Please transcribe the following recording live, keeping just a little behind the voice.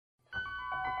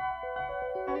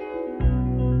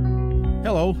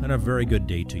Hello, and a very good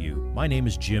day to you. My name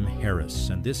is Jim Harris,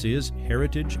 and this is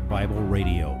Heritage Bible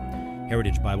Radio.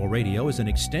 Heritage Bible Radio is an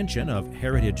extension of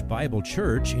Heritage Bible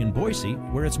Church in Boise,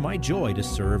 where it's my joy to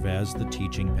serve as the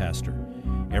teaching pastor.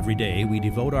 Every day, we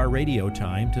devote our radio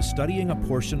time to studying a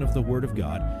portion of the Word of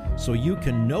God so you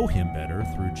can know Him better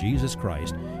through Jesus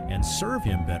Christ and serve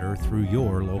Him better through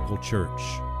your local church.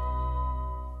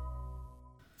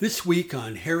 This week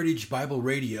on Heritage Bible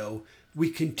Radio, we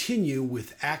continue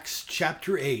with Acts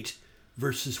chapter 8,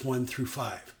 verses 1 through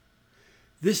 5.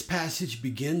 This passage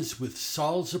begins with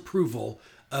Saul's approval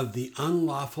of the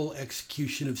unlawful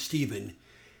execution of Stephen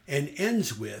and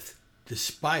ends with,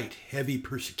 despite heavy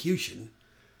persecution,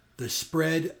 the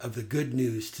spread of the good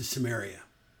news to Samaria.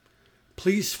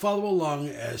 Please follow along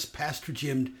as Pastor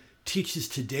Jim teaches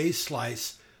today's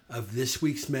slice of this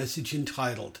week's message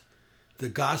entitled, The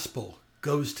Gospel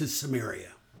Goes to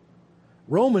Samaria.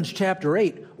 Romans chapter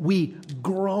 8, we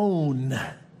groan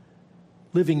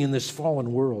living in this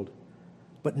fallen world.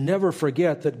 But never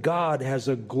forget that God has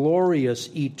a glorious,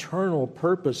 eternal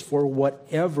purpose for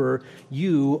whatever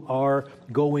you are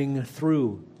going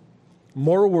through.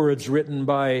 More words written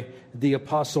by the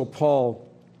Apostle Paul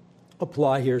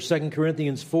apply here. 2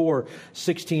 Corinthians 4,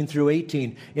 16 through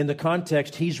 18. In the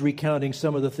context, he's recounting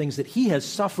some of the things that he has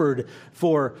suffered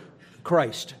for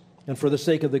Christ and for the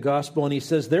sake of the gospel. And he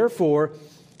says, therefore,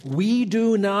 we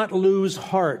do not lose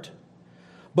heart,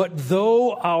 but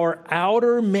though our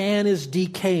outer man is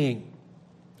decaying.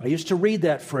 I used to read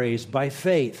that phrase, by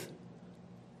faith.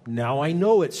 Now I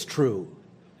know it's true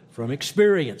from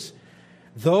experience.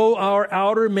 Though our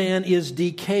outer man is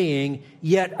decaying,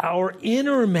 yet our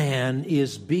inner man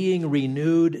is being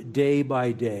renewed day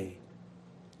by day.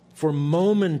 For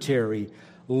momentary,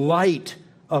 light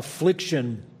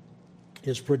affliction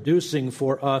is producing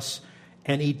for us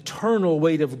an eternal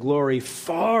weight of glory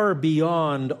far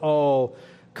beyond all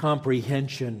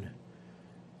comprehension.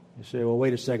 You say, well,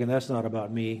 wait a second, that's not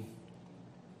about me.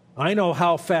 I know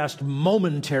how fast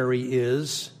momentary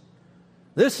is.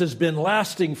 This has been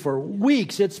lasting for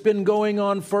weeks. It's been going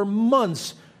on for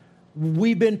months.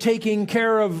 We've been taking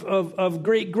care of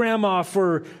great-grandma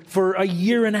for a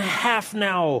year and a half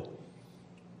now.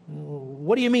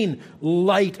 What do you mean,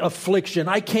 light affliction?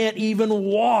 I can't even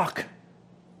walk.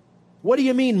 What do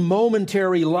you mean,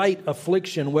 momentary light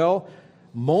affliction? Well,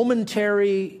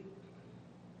 momentary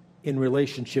in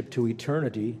relationship to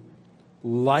eternity,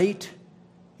 light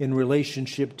in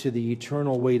relationship to the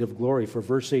eternal weight of glory. For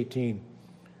verse 18,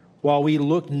 while we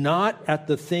look not at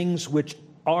the things which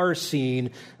are seen,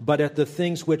 but at the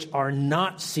things which are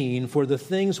not seen. For the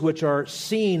things which are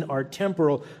seen are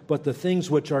temporal, but the things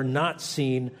which are not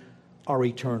seen are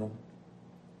eternal.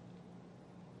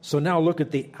 So now look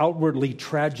at the outwardly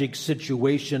tragic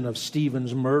situation of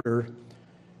Stephen's murder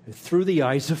through the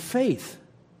eyes of faith.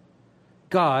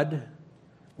 God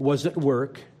was at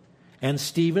work, and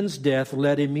Stephen's death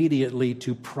led immediately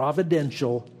to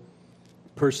providential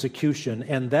persecution,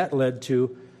 and that led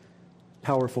to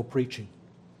powerful preaching.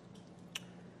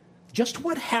 Just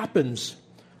what happens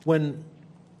when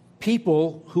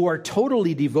people who are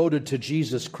totally devoted to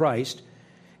Jesus Christ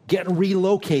get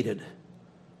relocated,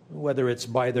 whether it's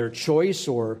by their choice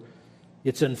or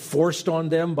it's enforced on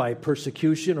them by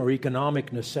persecution or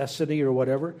economic necessity or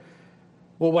whatever?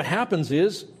 Well, what happens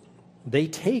is they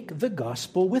take the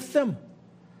gospel with them.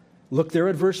 Look there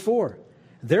at verse 4.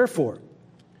 Therefore,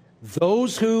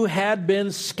 those who had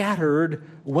been scattered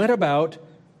went about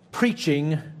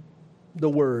preaching the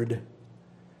word.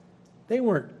 They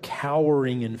weren't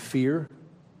cowering in fear.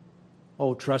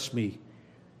 Oh, trust me,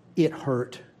 it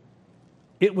hurt.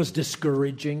 It was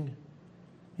discouraging.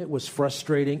 It was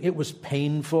frustrating. It was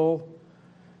painful.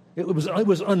 It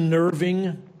was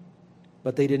unnerving.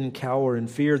 But they didn't cower in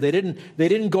fear. They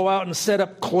didn't go out and set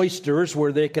up cloisters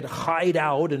where they could hide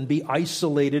out and be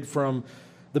isolated from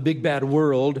the big bad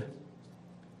world.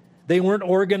 They weren't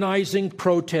organizing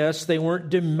protests. They weren't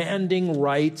demanding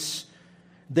rights.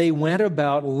 They went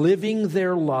about living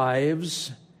their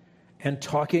lives and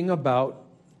talking about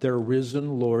their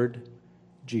risen Lord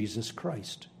Jesus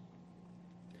Christ.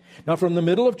 Now, from the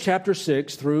middle of chapter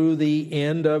 6 through the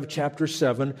end of chapter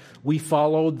 7, we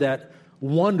followed that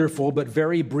wonderful but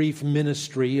very brief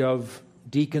ministry of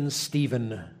Deacon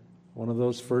Stephen, one of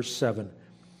those first 7.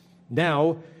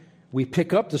 Now, we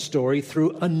pick up the story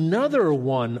through another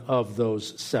one of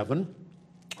those 7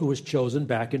 who was chosen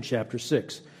back in chapter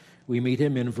 6. We meet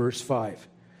him in verse 5.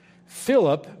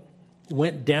 Philip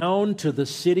went down to the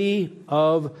city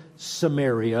of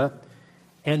Samaria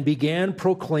and began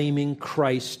proclaiming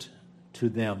Christ to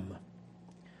them.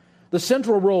 The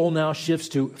central role now shifts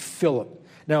to Philip.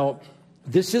 Now,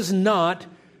 this is not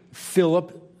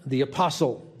Philip the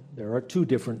apostle. There are two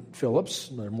different Philips.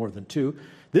 There are more than two.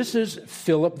 This is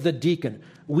Philip the deacon.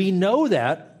 We know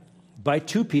that by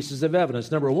two pieces of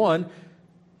evidence. Number one,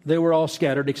 they were all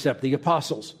scattered except the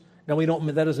apostles. Now,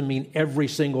 that doesn't mean every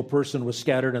single person was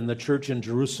scattered and the church in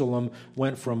Jerusalem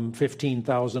went from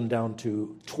 15,000 down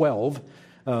to 12.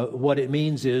 What it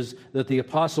means is that the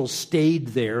apostles stayed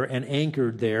there and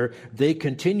anchored there. They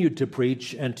continued to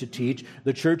preach and to teach.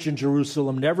 The church in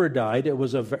Jerusalem never died. It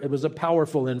was a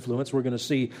powerful influence. We're going to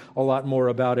see a lot more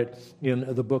about it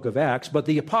in the book of Acts. But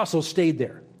the apostles stayed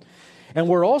there. And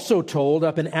we're also told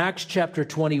up in Acts chapter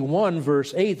 21,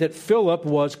 verse 8, that Philip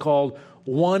was called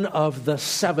one of the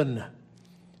 7.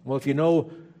 Well, if you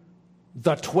know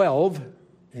the 12,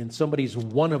 and somebody's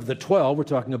one of the 12, we're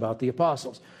talking about the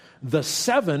apostles. The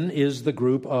 7 is the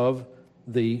group of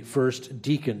the first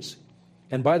deacons.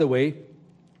 And by the way,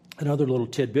 another little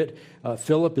tidbit,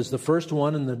 Philip is the first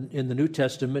one in the New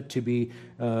Testament to be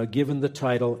given the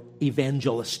title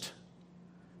evangelist.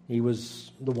 He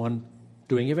was the one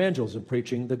doing evangelism,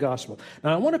 preaching the gospel.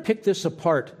 Now, I want to pick this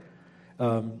apart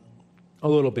a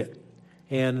little bit.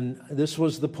 And this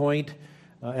was the point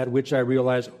at which I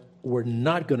realized we're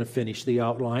not going to finish the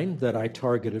outline that I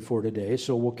targeted for today,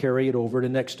 so we'll carry it over to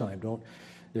next time.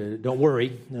 Don't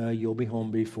worry, you'll be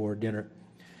home before dinner.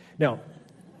 Now,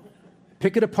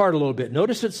 pick it apart a little bit.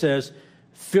 Notice it says,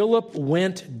 Philip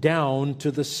went down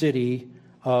to the city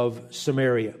of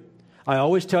Samaria. I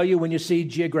always tell you when you see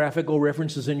geographical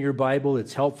references in your Bible,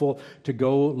 it's helpful to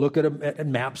go look at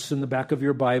maps in the back of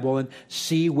your Bible and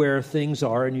see where things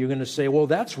are. And you're going to say, well,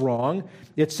 that's wrong.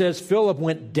 It says Philip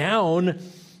went down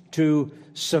to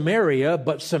Samaria,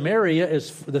 but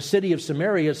the city of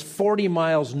Samaria is 40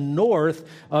 miles north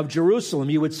of Jerusalem.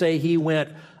 You would say he went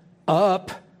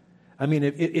up. I mean,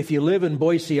 if you live in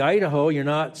Boise, Idaho, you're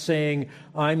not saying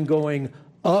I'm going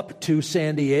up to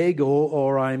San Diego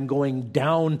or I'm going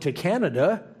down to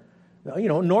Canada.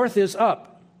 North is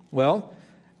up. Well,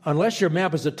 unless your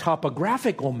map is a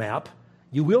topographical map,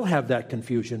 you will have that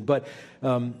confusion. But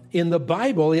in the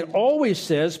Bible, it always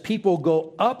says people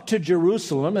go up to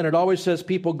Jerusalem, and it always says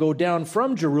people go down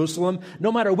from Jerusalem,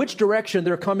 no matter which direction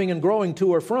they're coming and growing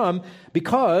to or from,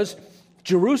 because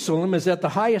Jerusalem is at the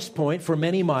highest point for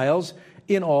many miles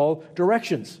in all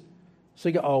directions. So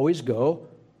you always go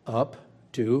up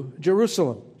to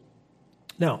Jerusalem.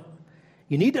 Now,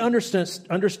 you need to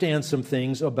understand some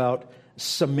things about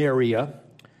Samaria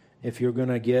if you're going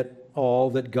to get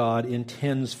all that God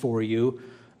intends for you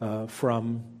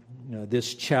from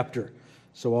this chapter.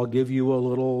 So I'll give you a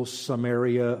little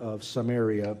Samaria of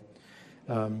Samaria,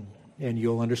 and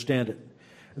you'll understand it.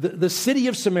 The city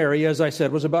of Samaria, as I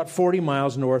said, was about 40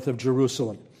 miles north of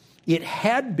Jerusalem. It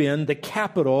had been the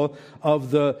capital of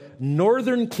the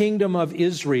northern kingdom of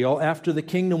Israel after the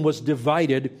kingdom was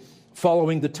divided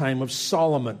following the time of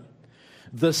Solomon.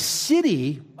 The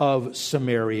city of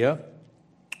Samaria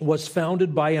was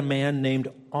founded by a man named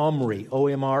Omri,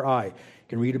 O-M-R-I. You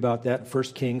can read about that in 1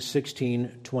 Kings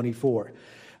 16:24.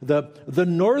 The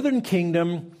northern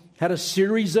kingdom had a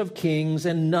series of kings,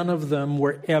 and none of them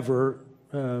were ever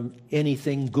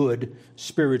anything good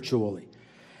spiritually.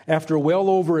 After well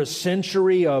over a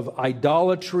century of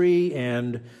idolatry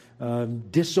and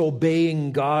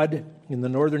disobeying God in the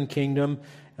northern kingdom,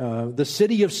 the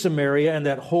city of Samaria and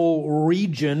that whole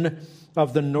region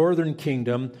of the northern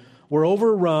kingdom were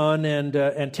overrun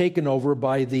and taken over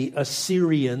by the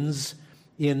Assyrians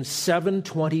in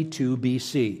 722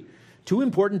 BC. Two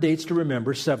important dates to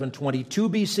remember. 722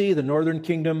 BC, the northern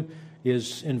kingdom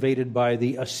is invaded by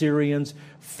the Assyrians.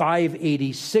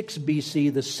 586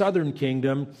 BC, the southern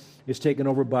kingdom is taken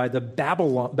over by the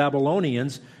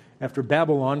Babylonians after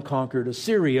Babylon conquered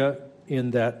Assyria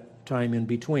in that time in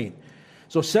between.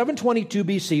 So 722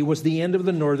 BC was the end of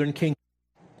the northern kingdom.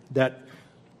 That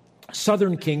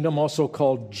southern kingdom, also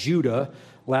called Judah,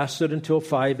 lasted until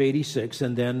 586,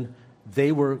 and then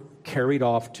they were carried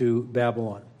off to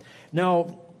Babylon.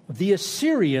 Now, the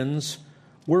Assyrians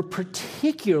were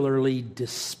particularly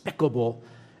despicable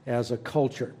as a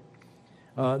culture.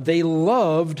 They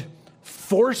loved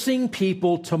forcing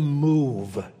people to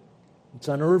move. It's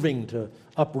unnerving to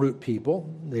uproot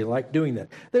people. They liked doing that.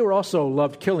 They were also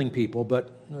loved killing people,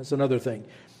 but that's another thing.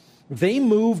 They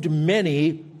moved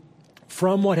many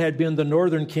from what had been the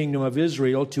northern kingdom of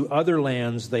Israel to other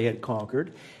lands they had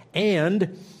conquered,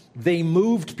 and they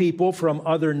moved people from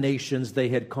other nations they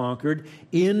had conquered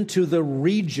into the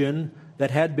region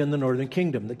that had been the northern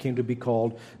kingdom, that came to be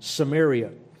called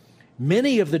Samaria.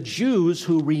 Many of the Jews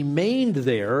who remained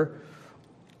there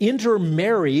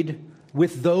intermarried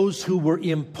with those who were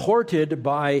imported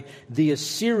by the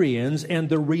Assyrians, and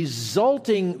the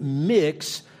resulting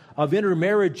mix of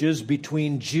intermarriages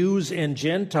between Jews and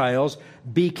Gentiles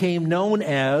became known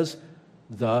as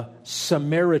the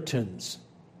Samaritans.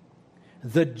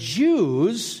 The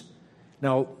Jews,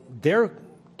 now their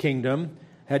kingdom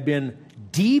had been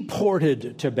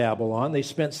deported to Babylon. They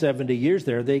spent 70 years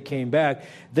there. They came back.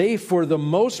 They, for the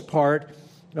most part,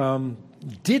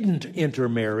 didn't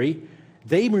intermarry.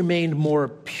 They remained more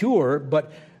pure,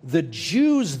 but the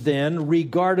Jews then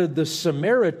regarded the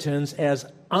Samaritans as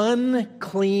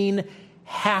unclean,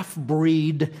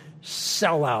 half-breed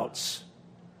sellouts.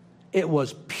 It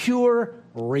was pure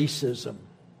racism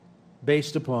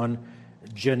based upon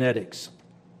genetics.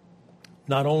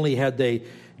 Not only had they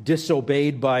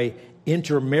disobeyed by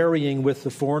intermarrying with the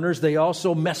foreigners, they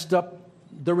also messed up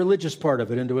the religious part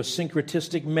of it into a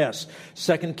syncretistic mess.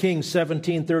 2 Kings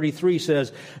 17:33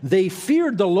 says, "They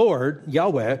feared the Lord,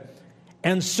 Yahweh,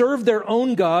 and served their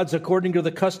own gods according to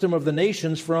the custom of the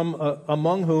nations from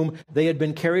among whom they had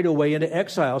been carried away into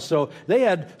exile." So they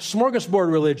had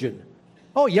smorgasbord religion.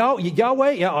 Oh,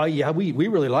 Yahweh? Yeah, we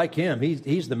really like him.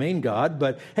 He's the main God.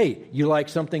 But hey, you like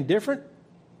something different?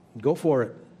 Go for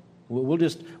it. We'll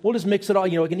just mix it all.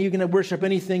 You can worship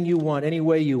anything you want, any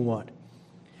way you want.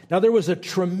 Now, there was a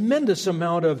tremendous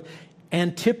amount of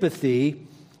antipathy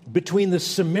between the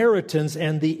Samaritans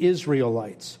and the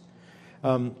Israelites.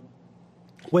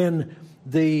 When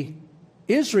the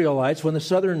Israelites, when the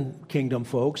southern kingdom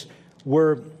folks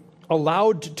were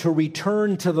allowed to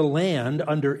return to the land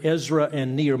under Ezra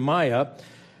and Nehemiah,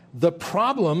 the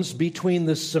problems between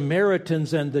the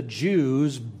Samaritans and the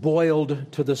Jews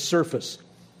boiled to the surface.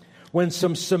 When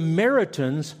some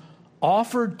Samaritans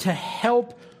offered to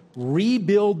help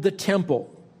rebuild the temple,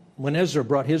 when Ezra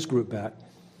brought his group back,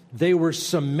 they were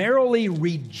summarily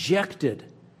rejected.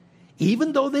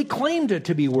 Even though they claimed it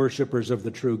to be worshipers of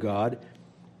the true God,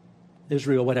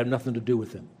 Israel would have nothing to do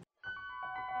with them.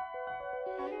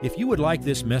 If you would like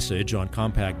this message on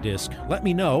compact disc, let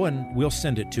me know and we'll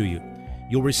send it to you.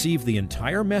 You'll receive the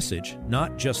entire message,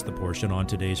 not just the portion on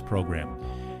today's program.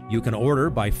 You can order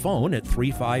by phone at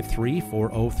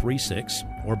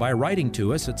 353-4036 or by writing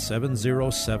to us at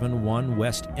 7071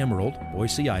 West Emerald,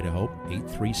 Boise, Idaho,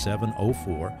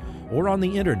 83704, or on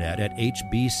the internet at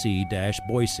hbc-boise.org.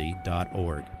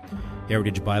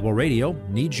 Heritage Bible Radio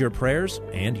needs your prayers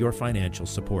and your financial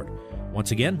support.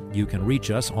 Once again, you can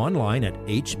reach us online at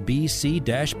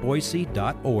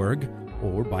hbc-boise.org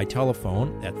or by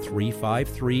telephone at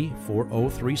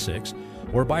 353-4036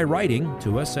 or by writing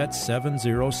to us at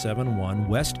 7071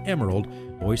 West Emerald,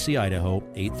 Boise, Idaho,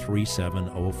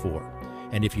 83704.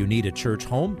 And if you need a church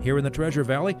home here in the Treasure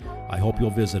Valley, I hope you'll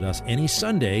visit us any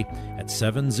Sunday at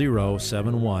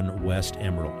 7071 West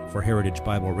Emerald. For Heritage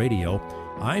Bible Radio,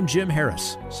 I'm Jim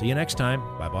Harris. See you next time.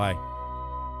 Bye-bye.